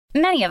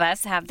Many of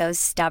us have those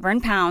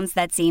stubborn pounds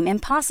that seem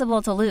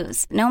impossible to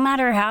lose, no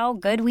matter how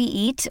good we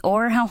eat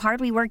or how hard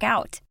we work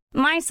out.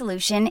 My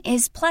solution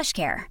is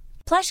PlushCare.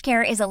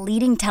 PlushCare is a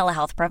leading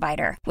telehealth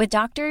provider with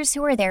doctors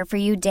who are there for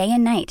you day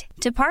and night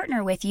to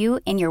partner with you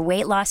in your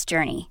weight loss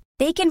journey.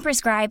 They can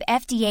prescribe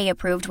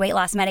FDA-approved weight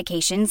loss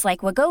medications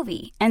like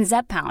Wegovy and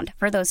Zepbound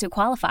for those who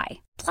qualify.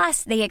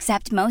 Plus, they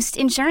accept most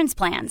insurance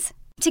plans.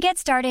 To get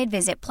started,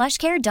 visit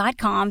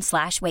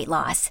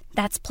plushcare.com/weightloss.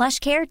 That's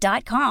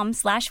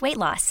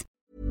plushcare.com/weightloss.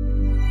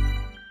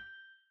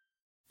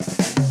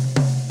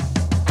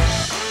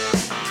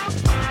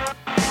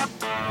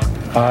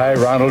 I,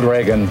 Ronald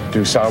Reagan,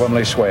 do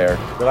solemnly swear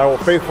that I will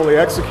faithfully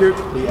execute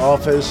the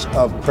office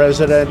of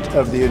President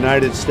of the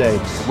United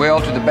States. Will,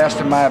 to the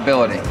best of my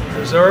ability,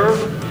 preserve,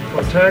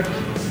 protect,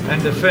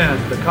 and defend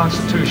the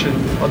Constitution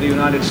of the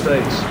United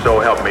States.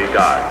 So help me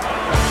God.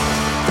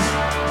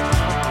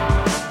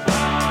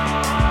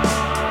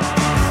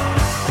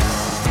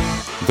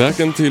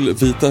 Vägen till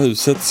Vita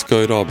huset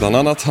ska idag bland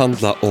annat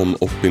handla om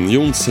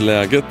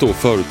opinionsläget och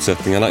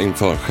förutsättningarna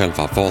inför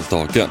själva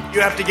valdagen.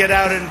 You have to get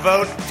out and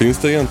vote. Finns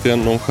det egentligen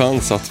någon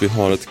chans att vi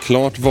har ett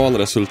klart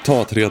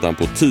valresultat redan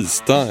på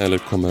tisdag, eller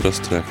kommer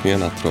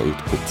rösträkningen att dra ut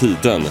på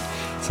tiden?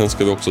 Sen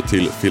ska vi också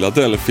till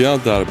Philadelphia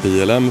där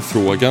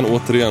BLM-frågan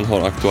återigen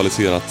har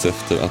aktualiserats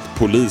efter att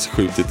polis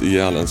skjutit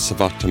ihjäl en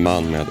svart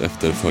man med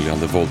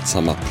efterföljande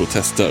våldsamma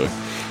protester.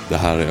 Det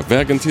här är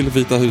Vägen till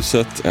Vita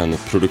huset, en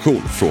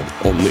produktion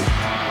från Omni.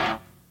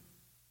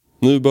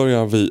 Nu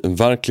börjar vi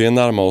verkligen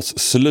närma oss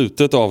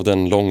slutet av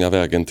den långa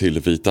vägen till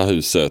Vita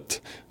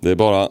huset. Det är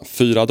bara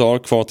 4 dagar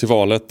kvar till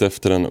valet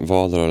efter en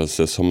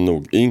valrörelse som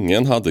nog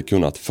ingen hade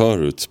kunnat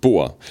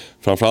förutspå.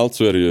 Framförallt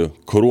så är det ju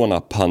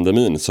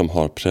coronapandemin som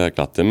har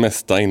präglat det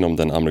mesta inom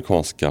den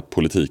amerikanska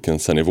politiken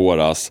sedan i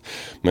våras.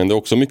 Men det är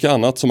också mycket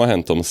annat som har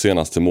hänt de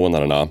senaste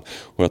månaderna.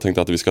 Och jag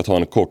tänkte att vi ska ta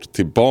en kort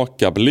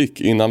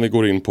tillbakablick innan vi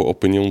går in på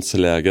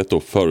opinionsläget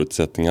och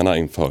förutsättningarna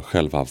inför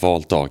själva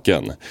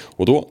valdagen.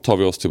 Och då tar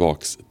vi oss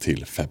tillbaks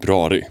till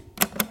februari.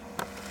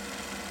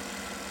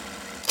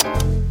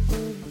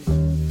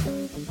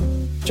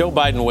 Joe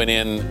Biden went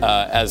in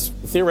as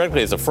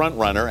theoretically as a front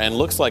runner and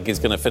looks like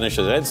he's going to finish,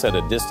 as Ed said,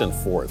 a distant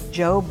fourth.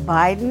 Joe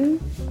Biden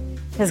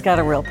has got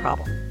a real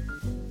problem.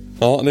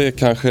 Ja, det är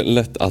kanske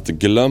lätt att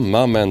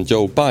glömma, men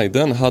Joe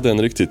Biden hade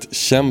en riktigt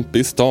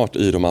kämpig start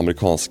i de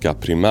amerikanska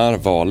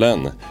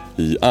primärvalen.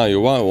 I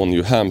Iowa och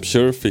New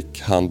Hampshire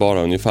fick han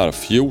bara ungefär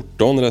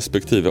 14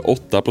 respektive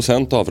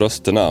 8% av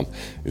rösterna.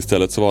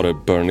 Istället så var det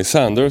Bernie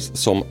Sanders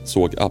som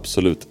såg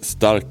absolut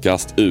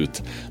starkast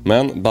ut.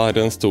 Men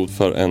Biden stod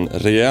för en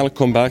rejäl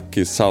comeback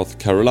i South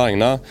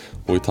Carolina,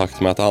 och i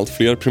takt med att allt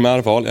fler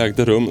primärval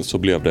ägde rum så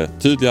blev det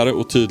tydligare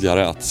och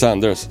tydligare att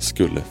Sanders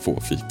skulle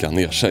få fika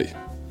ner sig.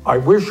 I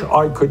wish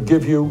I could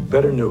give you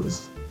better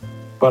news,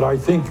 but I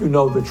think you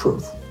know the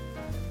truth.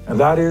 And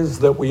that is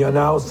that we are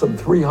now some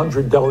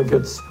 300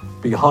 delegates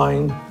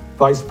behind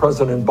Vice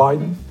President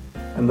Biden,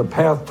 and the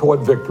path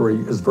toward victory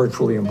is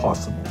virtually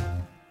impossible.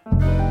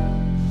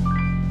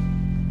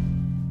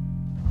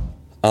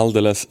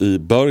 Alldeles i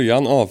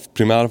början av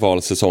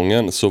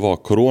primärvalsäsongen så var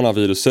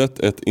coronaviruset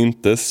ett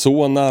inte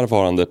så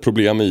närvarande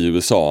problem i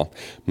USA.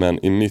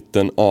 Men i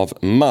mitten av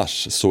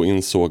mars så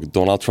insåg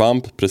Donald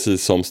Trump,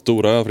 precis som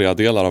stora övriga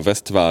delar av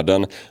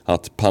västvärlden,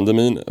 att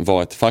pandemin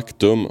var ett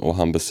faktum, och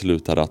han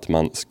beslutade att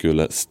man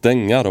skulle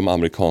stänga de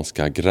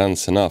amerikanska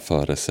gränserna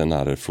för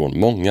resenärer från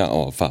många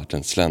av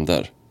världens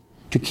länder.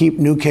 To keep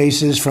new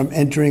cases from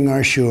entering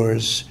our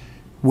shores,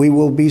 we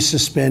will be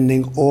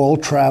suspending all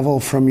travel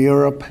from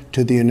Europe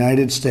to the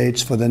United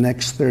States for the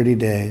next 30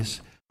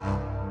 days.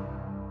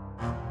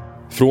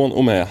 Från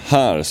och med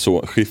här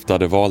så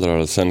skiftade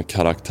valrörelsen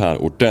karaktär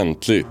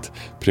ordentligt.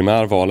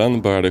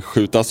 Primärvalen började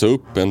skjutas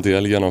upp, en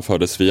del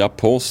genomfördes via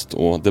post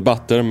och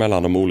debatter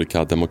mellan de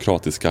olika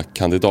demokratiska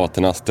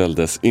kandidaterna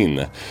ställdes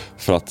in.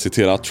 För att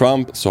citera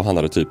Trump så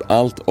handlade typ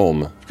allt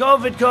om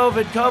COVID,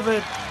 COVID,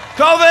 COVID,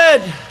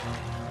 COVID!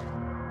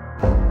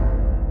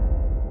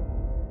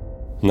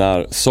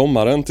 När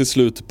sommaren till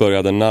slut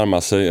började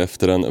närma sig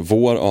efter en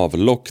vår av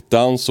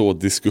lockdowns och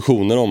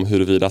diskussioner om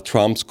huruvida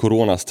Trumps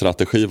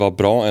coronastrategi var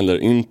bra eller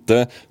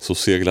inte, så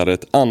seglade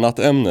ett annat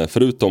ämne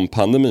förutom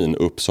pandemin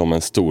upp som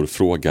en stor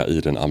fråga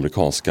i den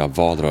amerikanska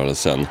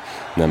valrörelsen,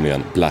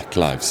 nämligen Black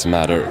Lives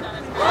Matter.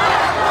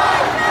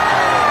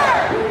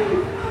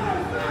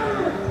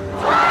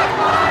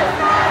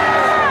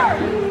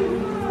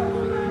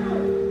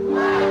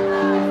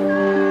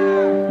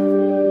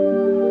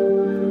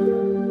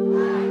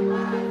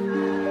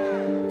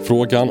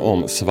 Frågan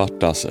om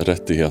svartas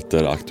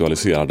rättigheter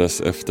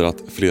aktualiserades efter att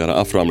flera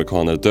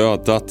afroamerikaner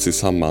dödats i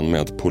samband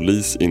med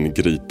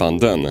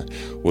polisingripanden.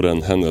 Och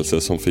den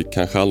händelse som fick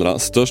kanske allra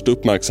störst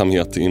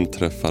uppmärksamhet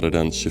inträffade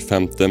den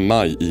 25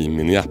 maj i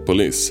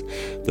Minneapolis.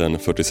 Den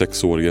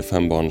 46-årige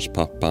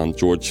fembarnspappan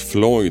George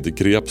Floyd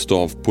greps då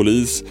av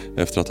polis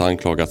efter att ha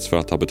anklagats för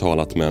att ha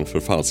betalat med en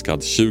förfalskad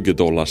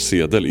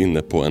 $20-sedel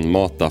inne på en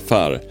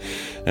mataffär.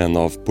 En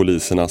av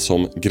poliserna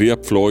som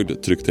grep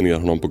Floyd tryckte ner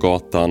honom på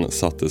gatan,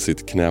 satte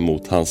sitt knä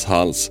mot hans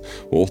hals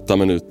och 8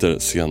 minuter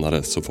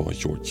senare så var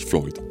George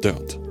Floyd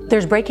död.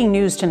 There's breaking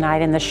news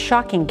tonight in the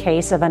shocking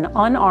case of an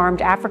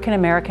unarmed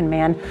African-American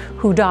man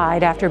who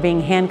died after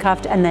being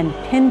handcuffed and then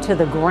pinned to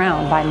the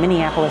ground by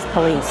Minneapolis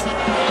police.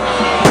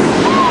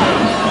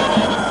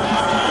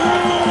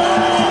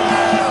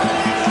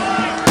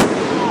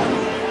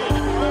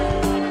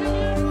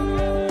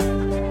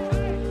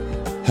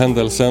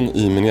 Händelsen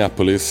i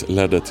Minneapolis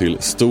ledde till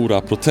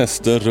stora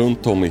protester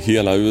runt om i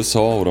hela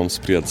USA och de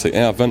spred sig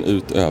även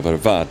ut över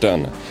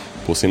världen.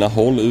 På sina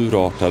håll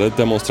urartade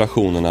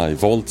demonstrationerna i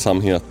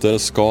våldsamheter,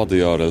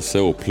 skadegörelse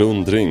och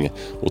plundring.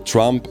 Och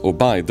Trump och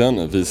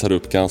Biden visar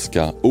upp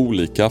ganska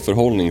olika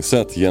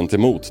förhållningssätt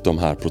gentemot de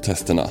här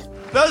protesterna.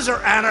 Those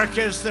are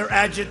anarchists,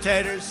 they're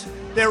agitators,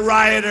 they're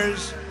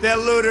rioters,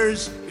 they're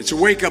looters. It's a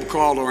wake-up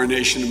call to our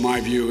nation, in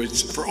my view.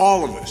 It's for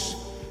all of us.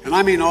 And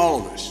I mean all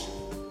of us.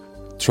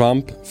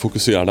 Trump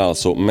fokuserade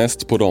alltså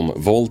mest på de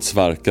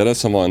våldsverkare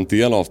som var en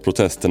del av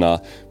protesterna,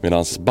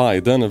 medan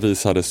Biden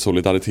visade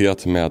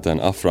solidaritet med den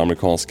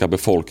afroamerikanska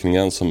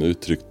befolkningen som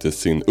uttryckte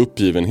sin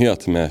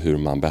uppgivenhet med hur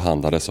man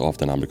behandlades av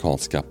den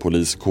amerikanska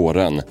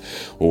poliskåren.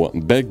 Och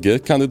bägge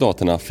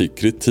kandidaterna fick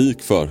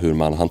kritik för hur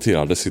man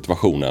hanterade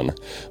situationen.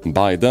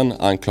 Biden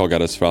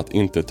anklagades för att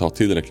inte ta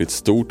tillräckligt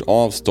stort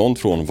avstånd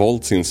från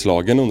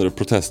våldsinslagen under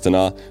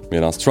protesterna,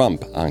 medan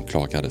Trump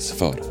anklagades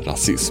för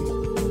rasism.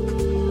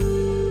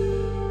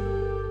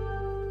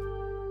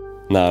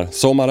 När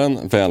sommaren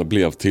väl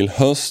blev till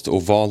höst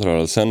och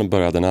valrörelsen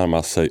började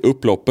närma sig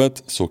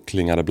upploppet så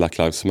klingade Black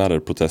Lives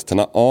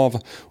Matter-protesterna av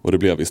och det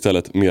blev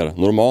istället mer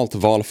normalt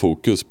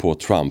valfokus på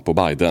Trump och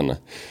Biden.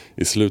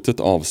 I slutet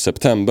av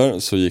september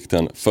så gick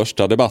den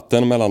första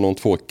debatten mellan de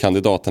två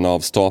kandidaterna av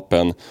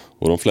stapeln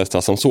och de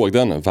flesta som såg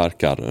den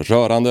verkar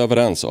rörande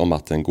överens om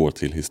att den går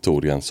till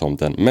historien som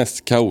den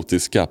mest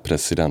kaotiska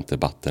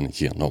presidentdebatten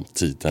genom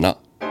tiderna.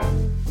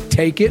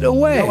 Take it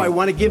away. No, I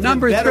want to give them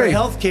better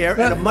health care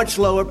at a much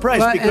lower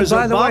price because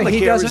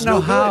Obamacare is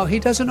no good. He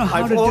doesn't know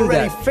how I've to do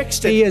already that.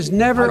 fixed it. He has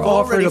never I've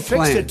offered already a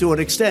plan. fixed it to an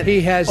extent.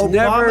 He has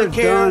never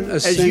done a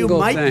as single you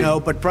might thing. know,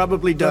 but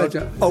probably don't.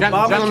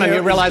 Obamacare Gentlemen,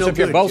 you realize if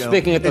you're both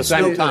speaking at the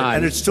same time,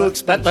 and it's too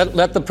expensive.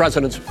 let the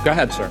presidents go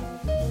ahead, sir.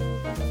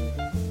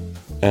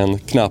 En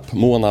knapp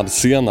månad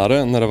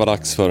senare, när det var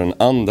dags för den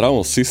andra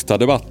och sista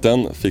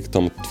debatten, fick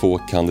de två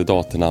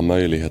kandidaterna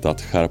möjlighet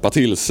att skärpa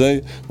till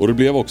sig och det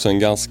blev också en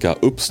ganska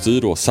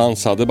uppstyrd och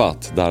sansad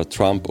debatt där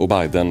Trump och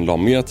Biden la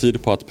mer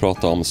tid på att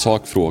prata om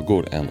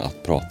sakfrågor än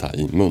att prata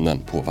i munnen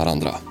på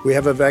varandra. We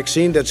have a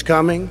vaccine that's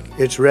coming.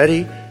 It's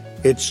ready.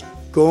 It's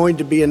going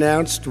to be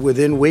announced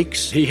within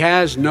weeks. He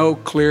has no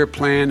clear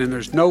plan and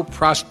there's no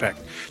prospect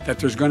that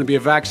there's going to be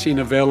a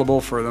vaccine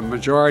available for the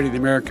majority of the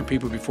American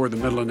people before the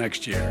middle of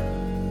next year.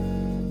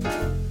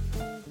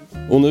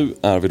 Och nu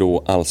är vi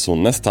då alltså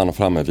nästan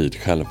framme vid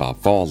själva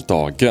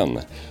valdagen.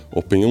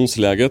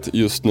 Opinionsläget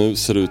just nu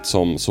ser ut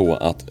som så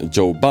att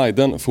Joe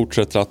Biden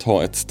fortsätter att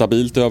ha ett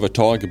stabilt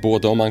övertag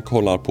både om man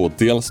kollar på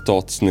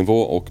delstatsnivå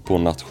och på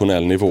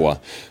nationell nivå.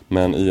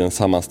 Men i en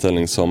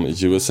sammanställning som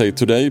USA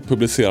Today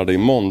publicerade i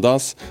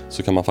måndags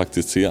så kan man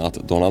faktiskt se att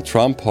Donald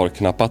Trump har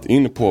knappat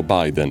in på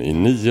Biden i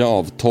 9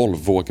 av 12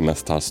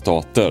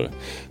 vågmästarstater.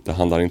 Det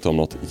handlar inte om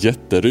något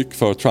jätteryck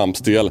för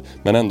Trumps del,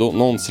 men ändå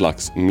någon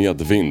slags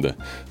medvind.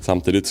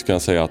 Samtidigt ska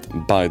jag säga att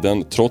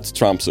Biden trots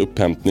Trumps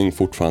upphämtning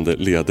fortfarande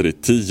leder i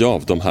 10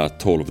 av de här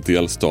 12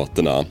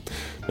 delstaterna.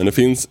 Men det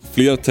finns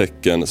fler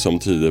tecken som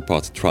tyder på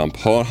att Trump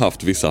har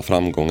haft vissa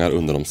framgångar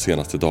under de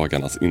senaste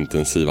dagarnas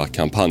intensiva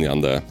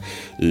kampanjande.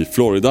 I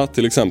Florida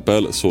till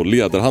exempel så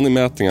leder han i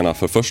mätningarna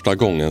för första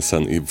gången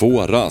sedan i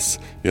våras.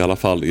 I alla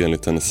fall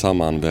enligt en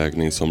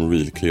sammanvägning som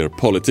Real Clear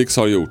Politics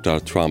har gjort där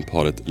Trump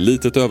har ett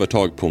litet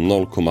övertag på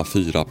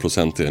 0,4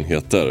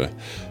 procentenheter.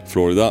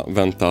 Florida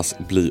väntas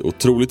bli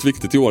otroligt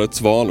viktigt i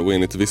årets val och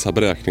enligt vissa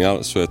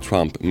beräkningar så är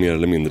Trump mer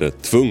eller mindre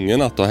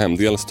tvungen att ta hem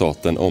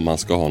delstaten om man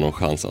ska ha någon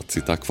chans att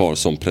sitta kvar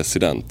som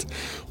president.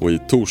 Och i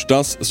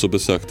torsdags så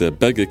besökte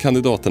bägge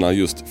kandidaterna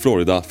just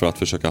Florida för att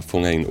försöka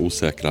fånga in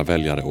osäkra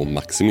väljare och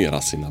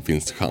maximera sina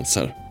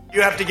vinstchanser.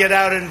 You have to get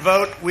out and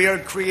vote. We are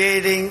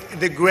creating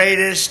the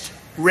greatest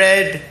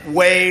red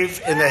wave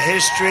in the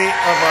history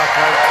of our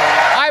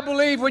country. I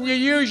believe when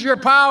you use your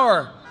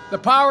power, the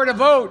power to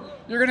vote,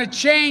 you're going to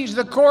change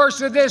the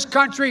course of this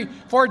country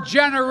for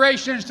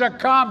generations to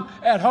come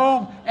at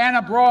home and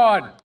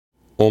abroad.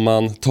 Om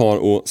man tar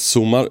och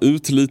zoomar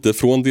ut lite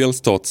från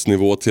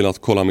delstatsnivå till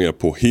att kolla mer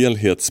på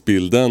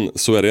helhetsbilden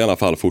så är det i alla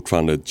fall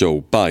fortfarande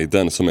Joe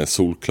Biden som är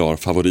solklar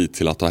favorit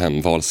till att ta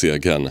hem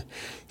valsegern.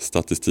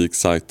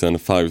 Statistiksajten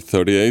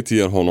 538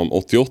 ger honom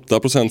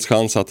 88%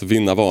 chans att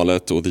vinna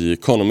valet och The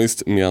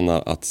Economist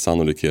menar att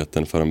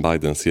sannolikheten för en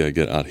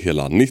Biden-seger är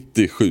hela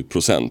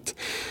 97%.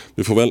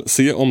 Vi får väl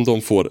se om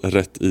de får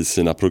rätt i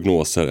sina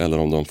prognoser eller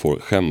om de får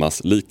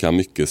skämmas lika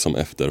mycket som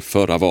efter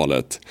förra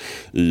valet.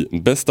 I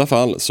bästa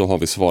fall så har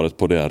vi svaret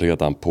på det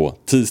redan på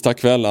tisdag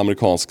kväll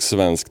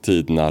amerikansk-svensk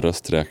tid när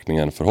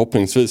rösträkningen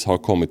förhoppningsvis har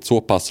kommit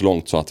så pass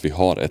långt så att vi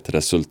har ett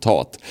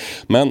resultat.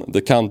 Men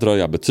det kan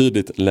dröja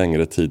betydligt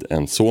längre tid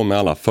än så med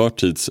alla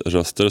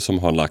förtidsröster som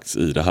har lagts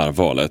i det här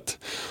valet.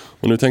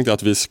 Och nu tänkte jag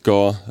att vi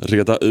ska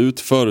reda ut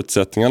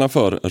förutsättningarna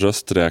för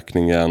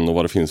rösträkningen och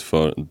vad det finns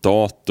för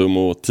datum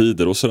och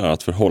tider och sådär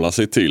att förhålla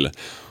sig till.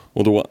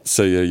 Och då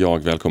säger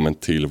jag välkommen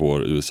till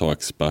vår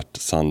USA-expert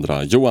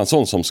Sandra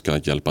Johansson som ska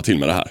hjälpa till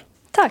med det här.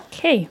 Tack,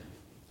 hej.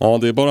 Ja,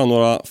 det är bara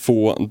några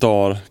få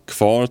dagar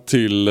kvar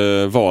till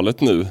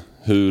valet nu.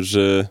 Hur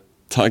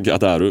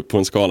taggad är du på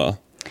en skala?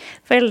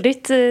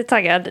 Väldigt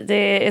taggad.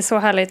 Det är så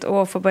härligt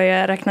att få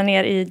börja räkna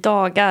ner i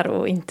dagar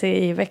och inte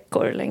i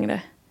veckor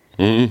längre.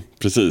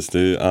 Precis, det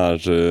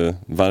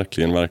är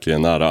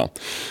verkligen nära.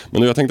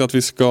 Men nu jag tänkte att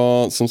vi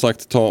ska som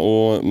sagt ta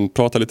och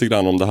prata lite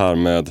grann om det här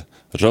med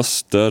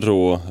röster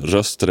och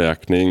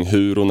rösträkning,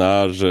 hur och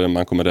när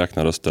man kommer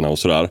räkna rösterna och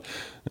sådär.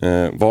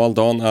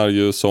 Valdagen är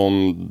ju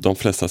som de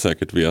flesta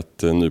säkert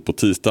vet nu på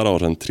tisdag då,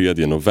 den 3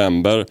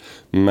 november.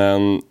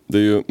 Men det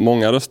är ju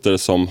många röster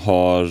som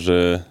har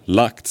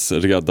lagts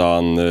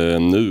redan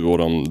nu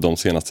och de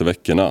senaste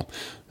veckorna.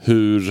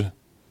 Hur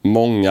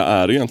många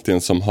är det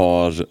egentligen som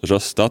har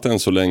röstat än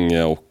så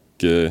länge och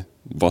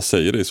vad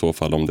säger det i så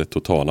fall om det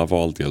totala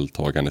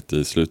valdeltagandet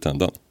i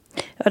slutändan?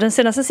 Ja, den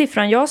senaste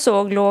siffran jag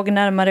såg låg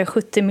närmare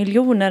 70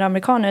 miljoner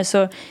amerikaner,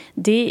 så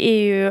det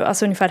är ju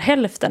alltså ungefär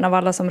hälften av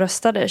alla som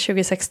röstade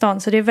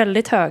 2016. Så det är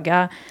väldigt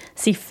höga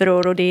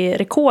siffror och det är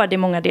rekord i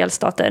många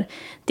delstater.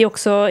 Det är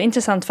också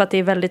intressant för att det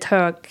är väldigt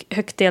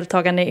högt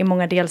deltagande i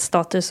många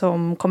delstater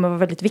som kommer vara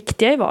väldigt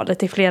viktiga i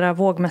valet. I flera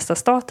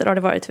vågmästarstater har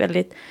det varit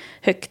väldigt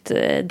högt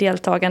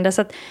deltagande.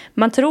 Så att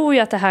man tror ju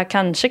att det här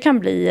kanske kan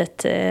bli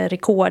ett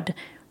rekord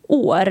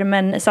år,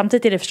 men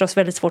samtidigt är det förstås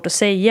väldigt svårt att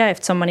säga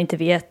eftersom man inte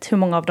vet hur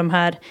många av de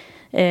här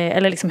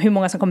eller liksom hur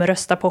många som kommer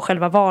rösta på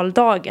själva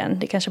valdagen.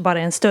 Det kanske bara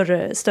är en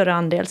större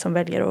andel som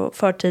väljer att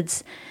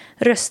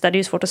förtidsrösta. Det är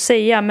ju svårt att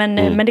säga, men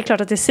det är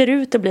klart att det ser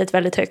ut att bli ett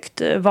väldigt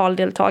högt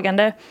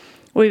valdeltagande.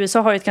 Och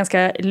USA har ju ett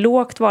ganska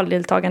lågt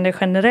valdeltagande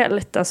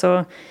generellt.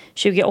 Alltså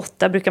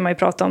 2008 brukar man ju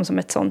prata om som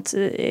ett sånt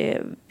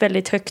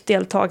väldigt högt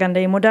deltagande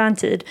i modern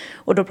tid.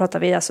 Och då pratar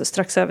vi alltså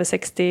strax över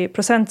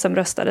 60% som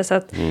röstade. Så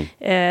att,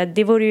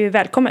 det vore ju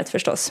välkommet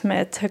förstås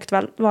med ett högt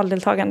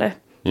valdeltagande.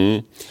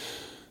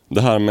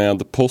 Det här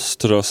med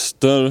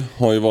poströster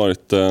har ju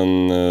varit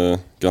en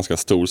ganska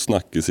stor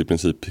snackis i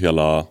princip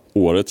hela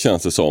året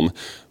känns det som.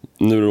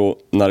 Nu då,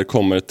 när det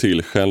kommer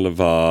till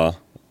själva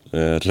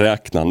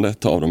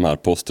räknandet av de här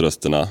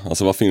poströsterna.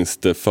 Alltså vad finns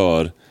det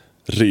för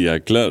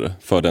regler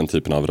för den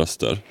typen av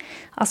röster?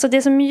 Alltså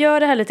det som gör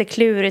det här lite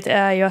klurigt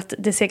är ju att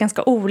det ser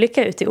ganska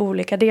olika ut i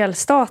olika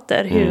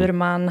delstater hur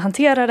man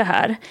hanterar det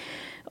här.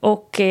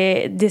 Och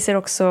det ser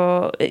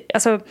också...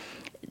 Alltså,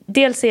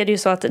 dels är det ju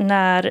så att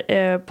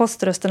när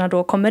poströsterna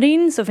då kommer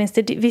in så finns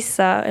det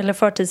vissa, eller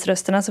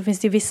förtidsrösterna, så finns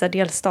det vissa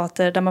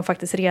delstater där man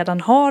faktiskt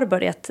redan har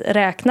börjat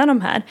räkna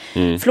de här.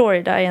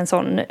 Florida är en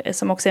sån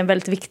som också är en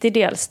väldigt viktig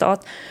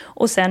delstat.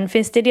 Och sen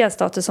finns det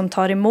delstater som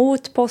tar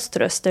emot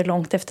poströster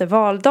långt efter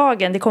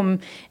valdagen. Det kom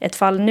ett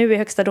fall nu i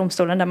högsta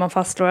domstolen där man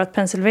fastslår att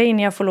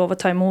Pennsylvania får lov att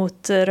ta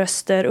emot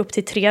röster upp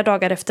till 3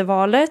 dagar efter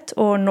valet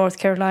och North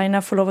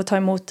Carolina får lov att ta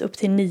emot upp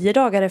till 9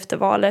 dagar efter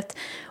valet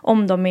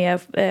om de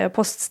är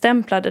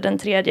poststämplade den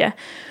 3.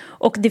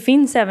 Och det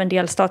finns även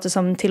delstater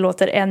som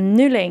tillåter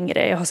ännu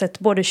längre. Jag har sett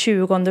både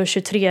 20 och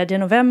 23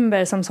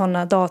 november som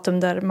sådana datum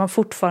där man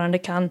fortfarande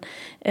kan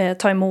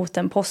ta emot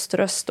en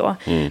poströst då.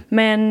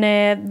 Men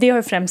det har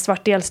ju främst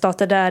varit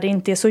delstater där det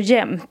inte är så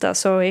jämnt.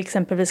 Alltså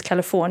exempelvis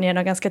Kalifornien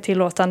har ganska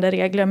tillåtande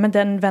regler, men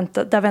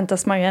där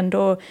väntas man ju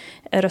ändå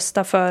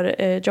rösta för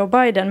Joe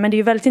Biden. Men det är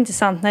ju väldigt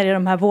intressant när det är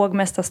de här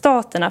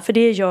vågmästarstaterna, för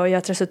det gör ju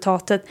att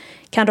resultatet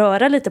kan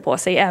röra lite på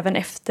sig även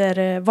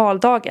efter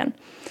valdagen.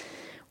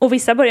 Och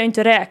vissa börjar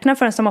inte räkna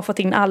förrän de har fått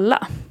in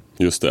alla.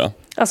 Just det.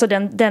 Alltså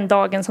den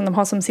dagen som de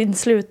har som sin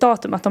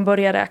slutdatum, att de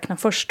börjar räkna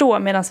först då,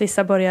 medan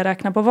vissa börjar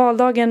räkna på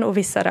valdagen och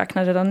vissa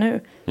räknar redan nu.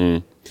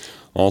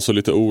 Ja, så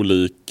lite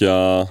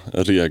olika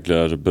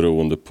regler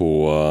beroende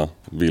på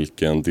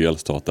vilken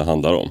delstat det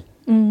handlar om.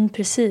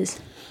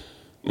 Precis.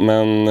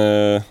 Men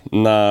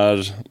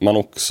när man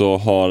också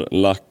har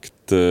lagt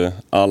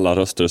alla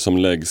röster som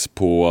läggs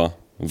på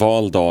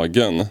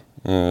valdagen,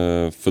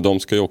 för de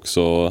ska ju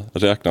också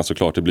räknas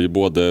såklart. Det blir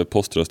både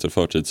poströster,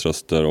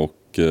 förtidsröster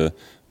och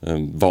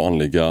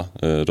vanliga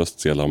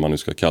röstsedlar, om man nu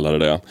ska kalla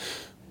det.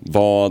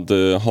 Vad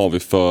har vi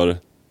för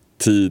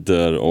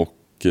tider och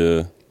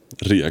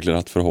regler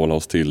att förhålla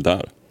oss till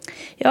där?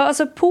 Ja,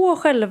 alltså på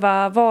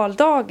själva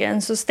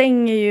valdagen så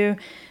stänger ju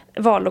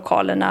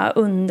vallokalerna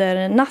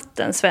under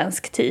natten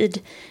svensk tid.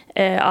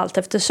 allt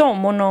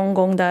eftersom. Och någon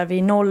gång där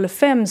vid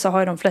 05 så har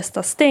ju de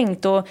flesta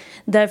stängt. Och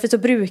därför så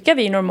brukar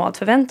vi normalt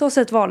förvänta oss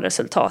ett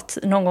valresultat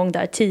någon gång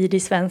där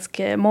tidig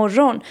svensk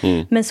morgon.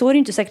 Men så är det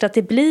inte säkert att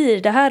det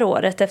blir det här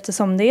året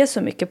eftersom det är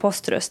så mycket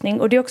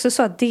poströstning. Och det är också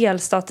så att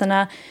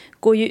delstaterna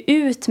går ju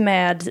ut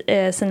med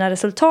sina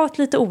resultat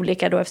lite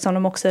olika då eftersom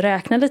de också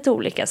räknar lite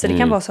olika. Så det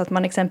kan vara så att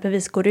man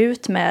exempelvis går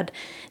ut med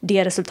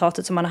det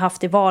resultatet som man har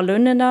haft i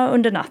valurnorna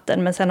under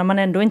natten. Men sen har man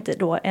ändå inte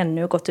då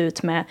ännu gått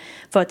ut med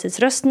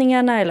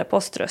förtidsröstningarna eller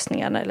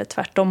poströstningarna eller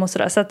tvärtom och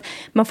sådär. Så att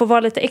man får vara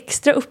lite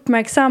extra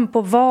uppmärksam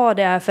på vad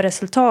det är för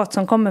resultat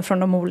som kommer från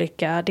de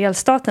olika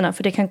delstaterna.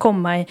 För det kan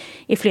komma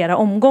i flera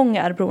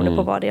omgångar beroende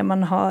på vad det är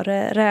man har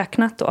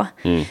räknat då.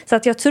 Så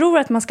att jag tror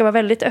att man ska vara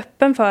väldigt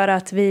öppen för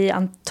att vi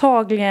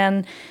antagligen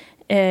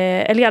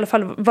eller i alla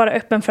fall vara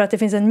öppen för att det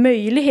finns en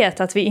möjlighet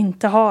att vi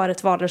inte har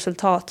ett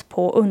valresultat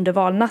på under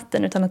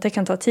valnatten utan att det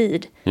kan ta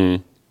tid.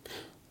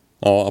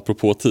 Ja,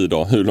 apropå tid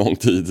då. Hur lång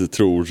tid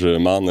tror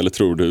man eller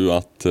tror du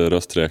att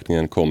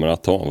rösträkningen kommer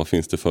att ta? Vad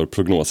finns det för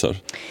prognoser?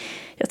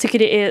 Jag tycker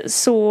det är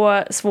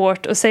så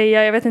svårt att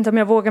säga. Jag vet inte om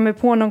jag vågar mig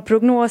på någon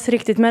prognos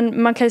riktigt.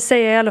 Men man kan ju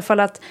säga i alla fall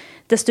att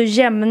desto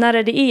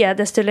jämnare det är,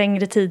 desto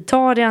längre tid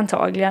tar det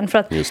antagligen. För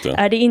att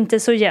är det inte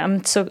så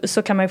jämnt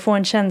så kan man ju få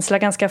en känsla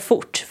ganska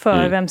fort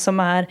för vem som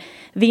är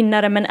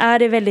vinnare. Men är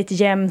det väldigt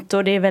jämnt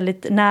och det är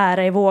väldigt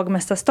nära i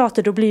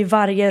vågmästarstater, då blir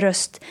varje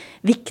röst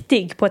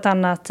viktig på ett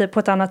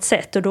annat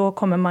sätt. Och då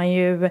kommer man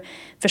ju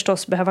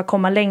förstås behöva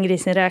komma längre i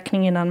sin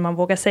räkning innan man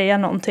vågar säga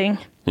någonting.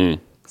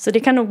 Så det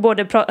kan nog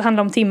både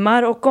handla om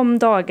timmar och om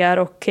dagar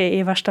och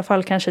i värsta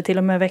fall kanske till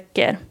och med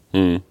veckor.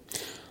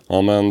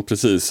 Ja men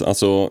precis,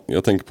 alltså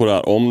jag tänker på det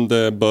här, om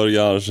det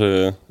börjar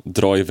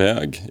dra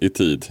iväg i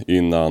tid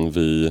innan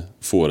vi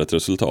får ett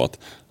resultat.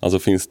 Alltså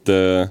finns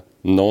det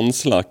någon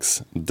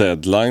slags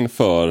deadline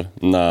för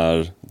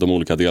när de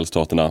olika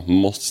delstaterna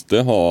måste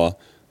ha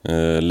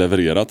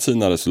levererat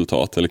sina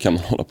resultat, eller kan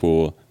man hålla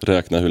på och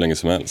räkna hur länge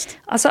som helst?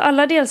 Alltså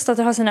alla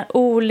delstater har sina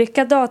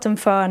olika datum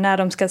för när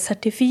de ska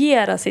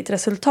certifiera sitt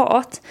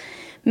resultat.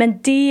 Men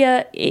det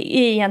är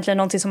egentligen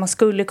någonting som man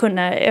skulle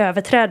kunna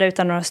överträda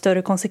utan några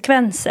större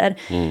konsekvenser.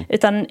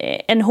 Utan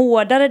en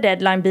hårdare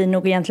deadline blir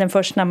nog egentligen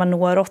först när man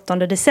når 8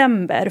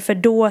 december. För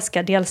då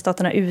ska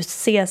delstaterna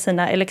utse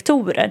sina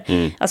elektorer.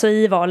 Alltså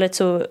i valet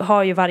så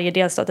har ju varje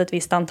delstat ett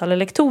visst antal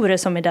elektorer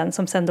som är den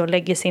som sen då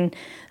lägger sin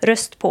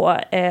röst på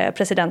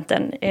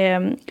presidenten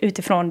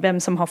utifrån vem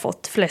som har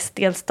fått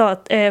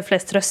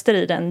flest röster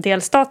i den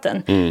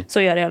delstaten.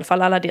 Så gör i alla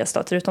fall alla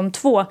delstater utom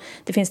 2.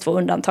 Det finns 2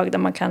 undantag där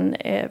man kan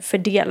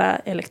fördela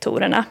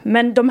elektorerna.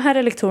 Men de här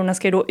elektorerna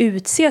ska ju då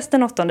utses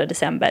den 8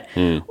 december.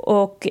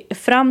 Och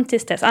fram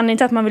tills dess, anledningen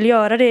till att man vill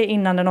göra det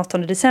innan den 8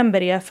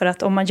 december är för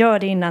att om man gör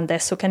det innan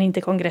dess så kan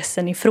inte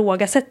kongressen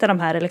ifrågasätta de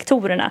här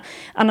elektorerna.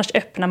 Annars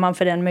öppnar man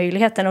för den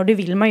möjligheten och det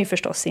vill man ju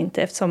förstås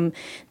inte eftersom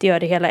det gör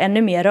det hela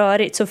ännu mer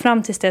rörigt. Så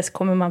fram tills dess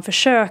kommer man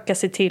försöka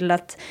se till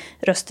att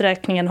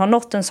rösträkningen har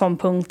nått en sån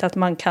punkt att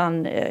man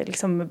kan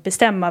liksom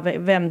bestämma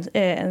vem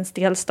ens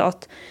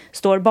delstat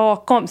står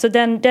bakom. Så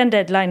den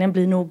deadlinen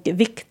blir nog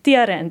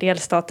viktigare än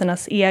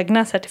delstaternas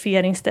egna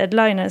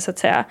certifieringsdeadliner så att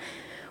säga.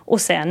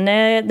 Och sen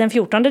den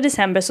 14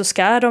 december så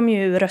ska de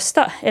ju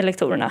rösta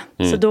elektorerna.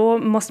 Så då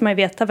måste man ju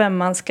veta vem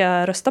man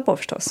ska rösta på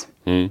förstås.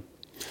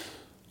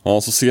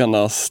 Ja, så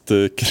senast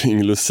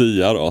kring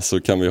Lucia då,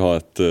 så kan vi ha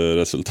ett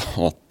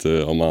resultat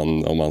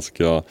om man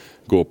ska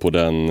gå på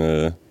den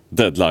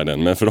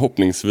deadlinen. Men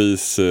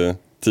förhoppningsvis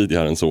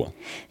tidigare än så.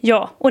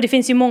 Ja, och det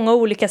finns ju många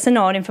olika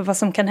scenarier för vad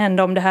som kan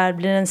hända om det här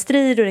blir en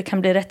strid och det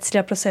kan bli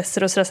rättsliga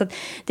processer och sådär. Så att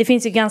det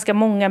finns ju ganska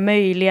många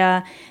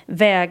möjliga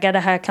vägar det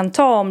här kan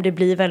ta om det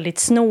blir väldigt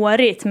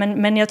snårigt.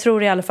 Men jag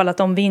tror i alla fall att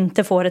om vi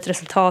inte får ett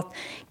resultat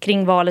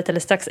kring valet eller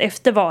strax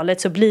efter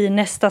valet så blir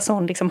nästa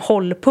sån liksom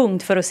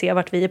hållpunkt för att se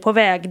vart vi är på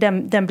väg.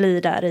 Den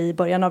blir där i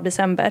början av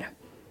december.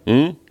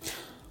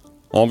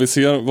 Ja, vi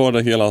ser var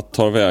det hela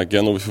tar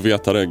vägen och vi får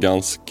veta det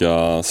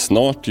ganska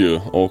snart ju.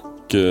 Och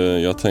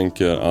jag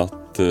tänker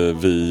att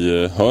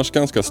vi hörs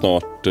ganska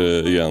snart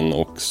igen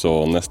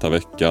också nästa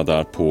vecka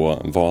där på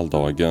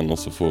valdagen och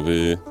så får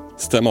vi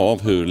stämma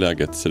av hur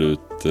läget ser ut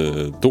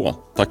då.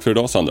 Tack för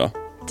idag, Sandra.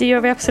 Det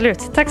gör vi absolut.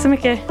 Tack så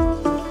mycket.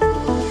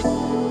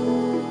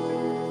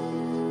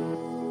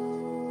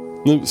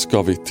 Nu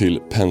ska vi till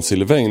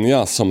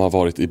Pennsylvania som har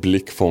varit i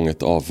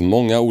blickfånget av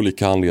många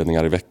olika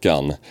anledningar i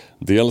veckan.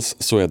 Dels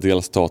så är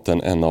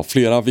delstaten en av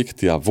flera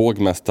viktiga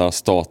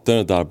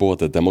vågmästarstater där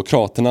både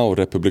demokraterna och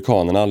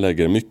republikanerna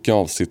lägger mycket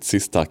av sitt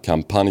sista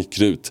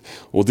kampanjkrut.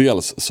 Och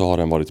dels så har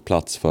den varit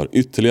plats för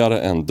ytterligare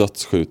en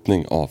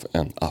dödsskjutning av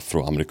en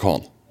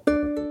afroamerikan.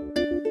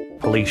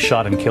 Police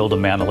shot and killed a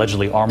man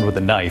allegedly armed with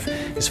a knife.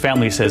 His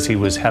family says he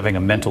was having a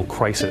mental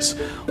crisis.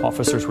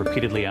 Officers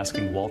repeatedly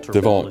asking Walter...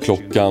 Det var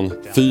klockan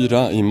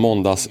 4 i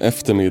måndags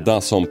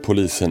eftermiddag som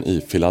polisen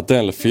i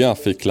Philadelphia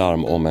fick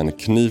larm om en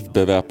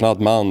knivbeväpnad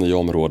man i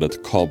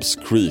området Cobbs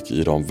Creek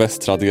i de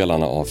västra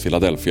delarna av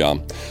Philadelphia.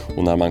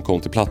 Och när man kom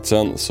till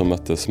platsen så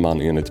möttes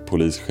man enligt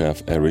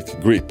polischef Eric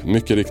Grip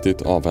mycket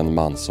riktigt av en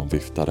man som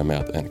viftade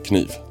med en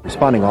kniv.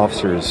 Responding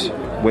officers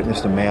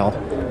witnessed a male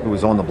who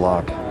was on the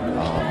block.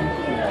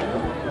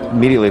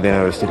 Immediately they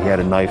noticed that he had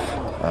a knife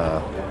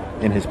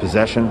in his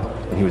possession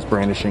and he was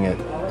brandishing it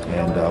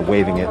and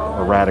waving it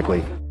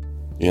erratically.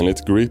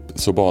 Enligt Grip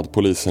så bad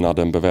poliserna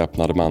den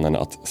beväpnade mannen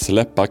att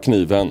släppa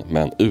kniven,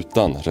 men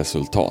utan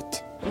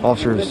resultat.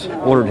 Officers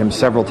ordered him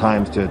several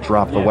times to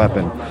drop the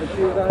weapon.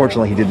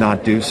 Fortunately, he did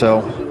not do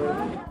so.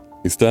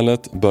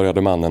 Istället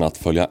började mannen att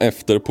följa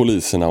efter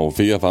poliserna och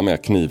veva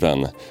med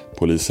kniven.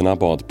 Poliserna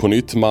bad på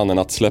nytt mannen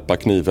att släppa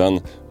kniven,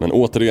 men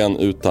återigen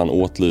utan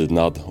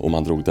åtlydnad, och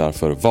man drog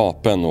därför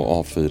vapen och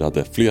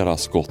avfyrade flera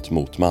skott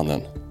mot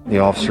mannen. The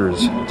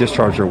officers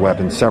discharged their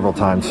weapons several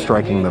times,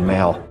 striking the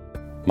male.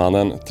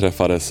 Mannen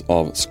träffades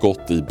av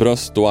skott i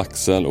bröst och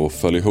axel och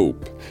föll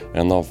ihop.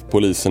 En av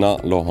poliserna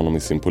la honom i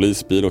sin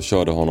polisbil och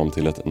körde honom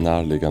till ett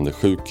närliggande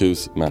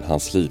sjukhus, men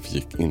hans liv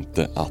gick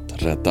inte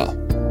att rädda.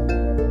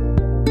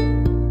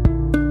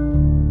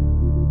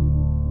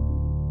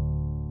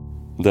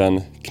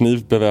 Den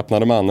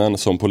knivbeväpnade mannen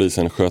som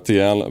polisen sköt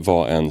ihjäl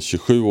var en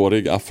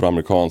 27-årig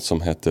afroamerikan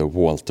som hette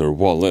Walter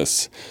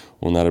Wallace.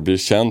 Och när det blir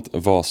känt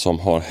vad som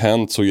har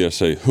hänt så ger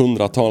sig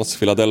hundratals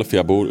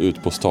Philadelphia-bor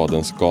ut på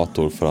stadens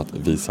gator för att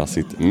visa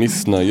sitt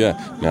missnöje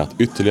med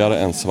att ytterligare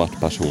en svart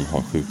person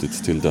har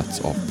skjutits till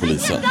döds av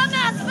polisen.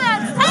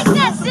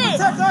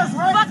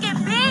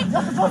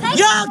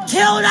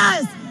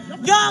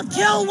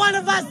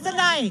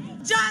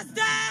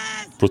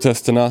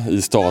 Protesterna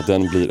i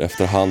staden blir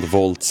efterhand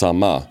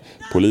våldsamma.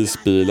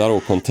 Polisbilar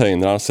och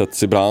containrar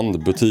sätts i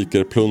brand,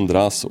 butiker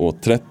plundras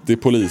och 30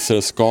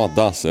 poliser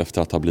skadas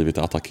efter att ha blivit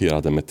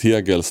attackerade med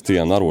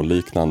tegelstenar och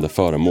liknande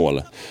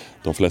föremål.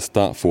 De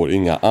flesta får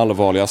inga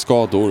allvarliga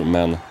skador,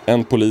 men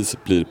en polis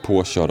blir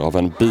påkörd av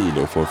en bil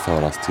och får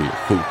föras till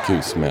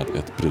sjukhus med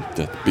ett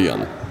brutet ben.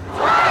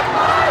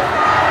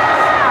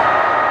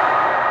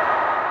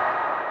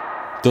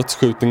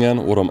 Dödsskjutningen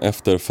och de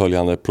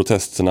efterföljande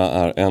protesterna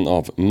är en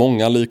av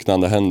många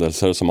liknande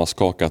händelser som har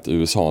skakat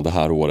USA det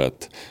här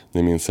året.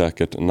 Ni minns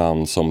säkert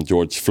namn som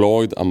George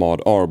Floyd,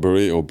 Ahmaud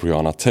Arbery och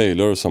Breonna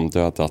Taylor som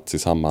dödats i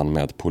samband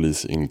med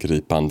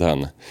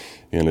polisingripanden.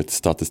 Enligt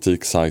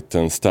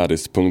statistiksajten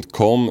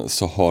status.com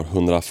så har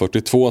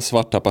 142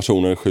 svarta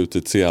personer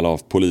skjutits ihjäl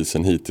av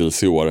polisen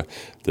hittills i år.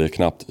 Det är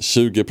knappt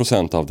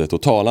 20% av det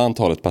totala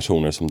antalet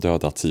personer som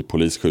dödats i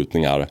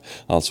polisskjutningar.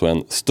 Alltså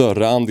en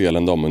större andel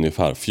än de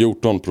ungefär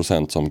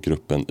 14% som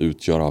gruppen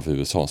utgör av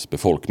USAs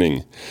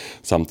befolkning.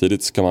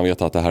 Samtidigt ska man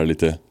veta att det här är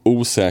lite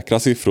osäkra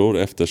siffror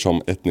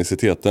eftersom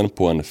etniciteten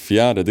på en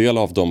fjärdedel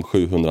av de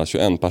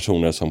 721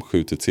 personer som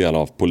skjutits ihjäl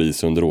av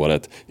polis under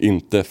året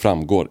inte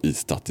framgår i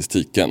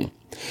statistiken.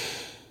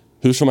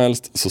 Hur som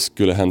helst så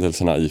skulle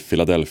händelserna i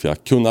Philadelphia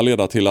kunna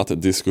leda till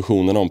att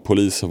diskussionen om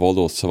polisvåld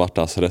och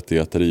svartas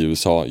rättigheter i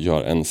USA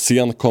gör en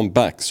sen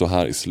comeback så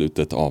här i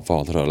slutet av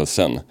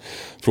valrörelsen.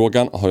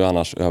 Frågan har ju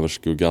annars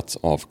överskuggats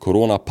av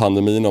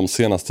coronapandemin de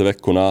senaste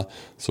veckorna,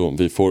 så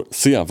vi får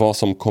se vad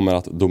som kommer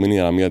att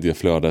dominera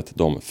medieflödet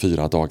de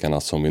 4 dagarna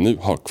som vi nu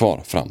har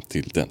kvar fram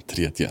till den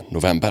 3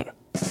 november.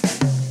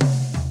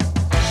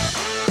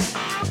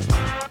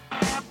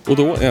 Och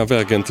då är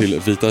vägen till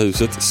Vita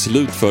huset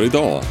slut för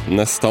idag.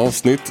 Nästa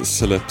avsnitt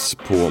släpps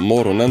på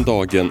morgonen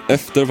dagen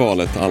efter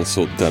valet,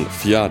 alltså den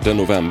 4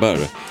 november.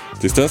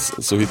 Tills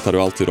dess så hittar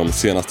du alltid de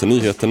senaste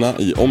nyheterna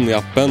i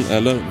Omni-appen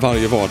eller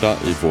varje vardag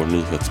i vår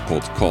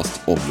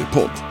nyhetspodcast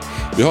Omnipod.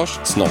 Vi hörs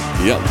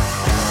snart igen.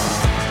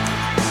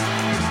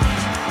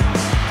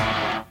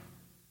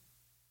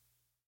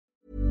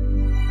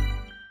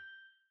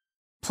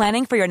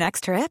 Planning for your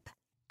next trip?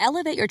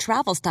 Elevate your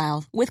travel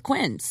style with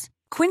Quince.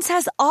 Quince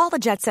has all the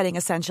jet-setting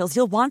essentials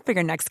you'll want for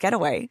your next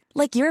getaway,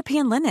 like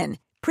European linen,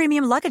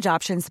 premium luggage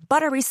options,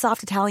 buttery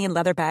soft Italian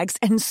leather bags,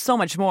 and so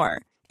much more.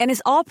 And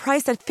is all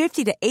priced at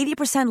 50 to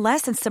 80%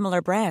 less than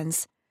similar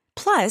brands.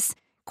 Plus,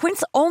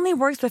 Quince only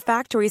works with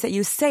factories that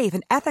use safe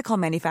and ethical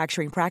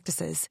manufacturing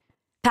practices.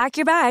 Pack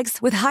your bags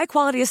with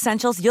high-quality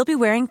essentials you'll be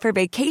wearing for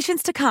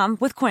vacations to come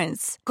with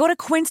Quince. Go to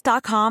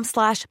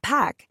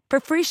quince.com/pack for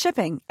free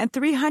shipping and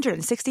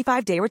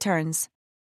 365-day returns.